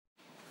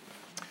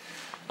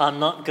I'm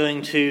not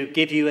going to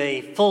give you a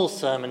full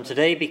sermon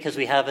today because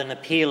we have an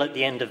appeal at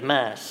the end of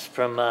Mass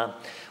from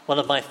one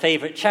of my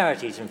favourite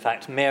charities, in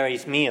fact,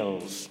 Mary's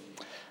Meals.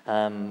 But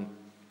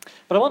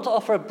I want to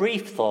offer a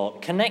brief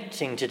thought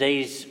connecting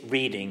today's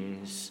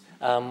readings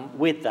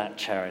with that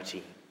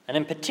charity, and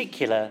in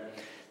particular,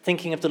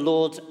 thinking of the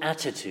Lord's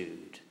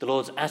attitude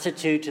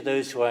to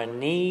those who are in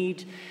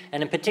need,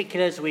 and in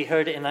particular, as we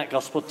heard it in that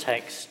Gospel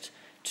text,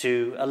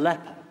 to a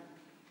leper.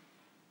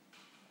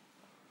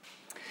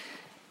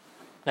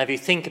 Now, if you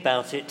think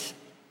about it,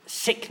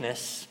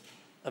 sickness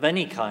of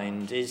any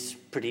kind is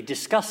pretty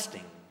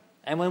disgusting.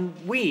 And when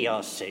we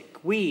are sick,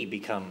 we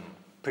become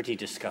pretty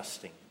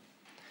disgusting.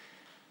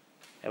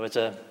 There was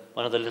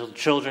one of the little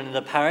children in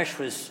the parish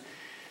was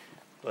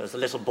a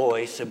little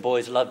boy, so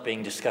boys love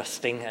being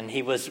disgusting, and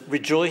he was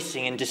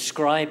rejoicing in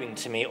describing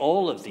to me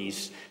all of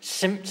these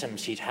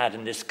symptoms he'd had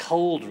in this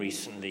cold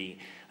recently.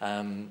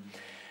 And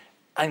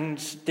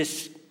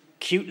this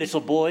cute little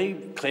boy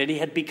clearly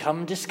had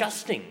become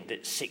disgusting,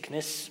 that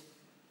sickness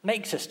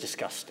makes us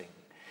disgusting.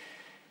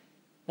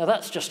 Now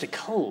that's just a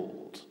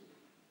cold.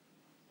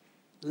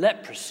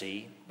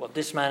 Leprosy, what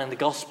this man in the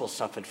gospel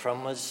suffered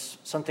from, was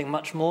something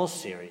much more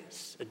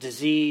serious, a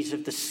disease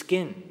of the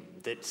skin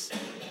that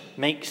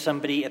makes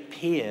somebody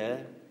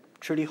appear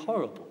truly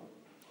horrible,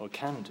 or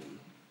can do.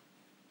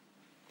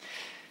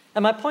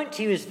 And my point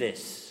to you is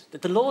this,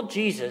 that the Lord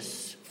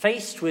Jesus,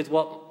 faced with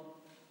what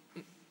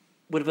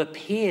would have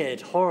appeared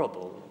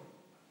horrible,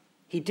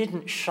 he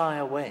didn't shy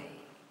away.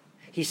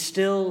 He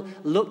still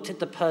looked at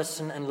the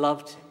person and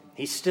loved him.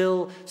 He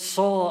still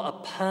saw a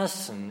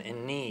person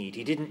in need.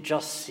 He didn't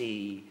just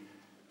see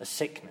a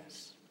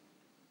sickness.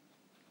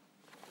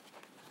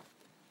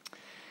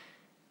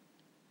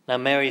 Now,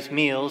 Mary's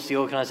Meals, the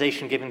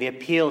organisation giving the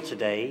appeal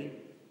today,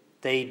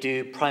 they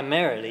do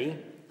primarily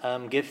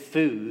give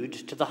food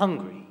to the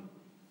hungry.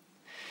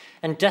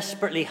 And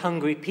desperately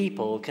hungry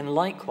people can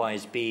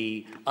likewise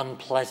be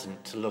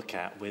unpleasant to look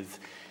at, with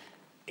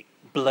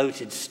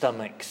bloated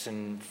stomachs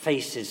and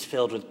faces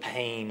filled with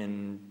pain.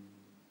 And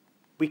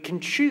we can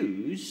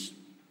choose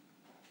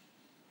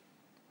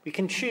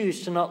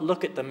to not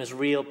look at them as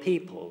real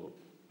people.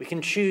 We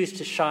can choose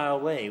to shy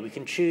away. We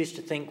can choose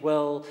to think,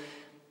 well,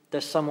 they're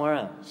somewhere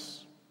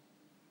else.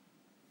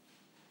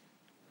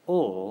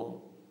 Or,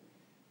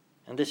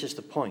 and this is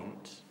the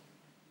point,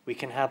 we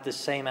can have the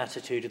same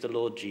attitude of the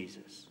Lord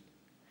Jesus.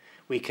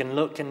 We can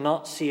look and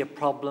not see a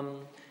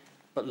problem,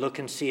 but look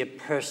and see a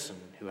person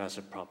who has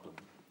a problem.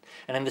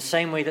 And in the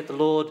same way that the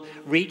Lord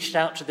reached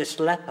out to this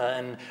leper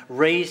and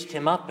raised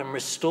him up and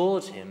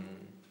restored him,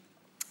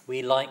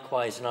 we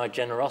likewise, in our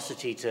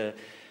generosity to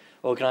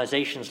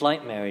organizations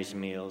like Mary's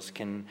Meals,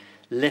 can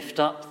lift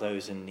up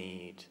those in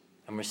need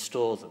and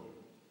restore them,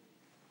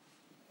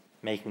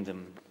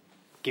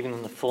 giving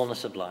them the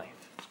fullness of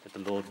life that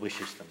the Lord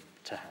wishes them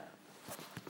to have.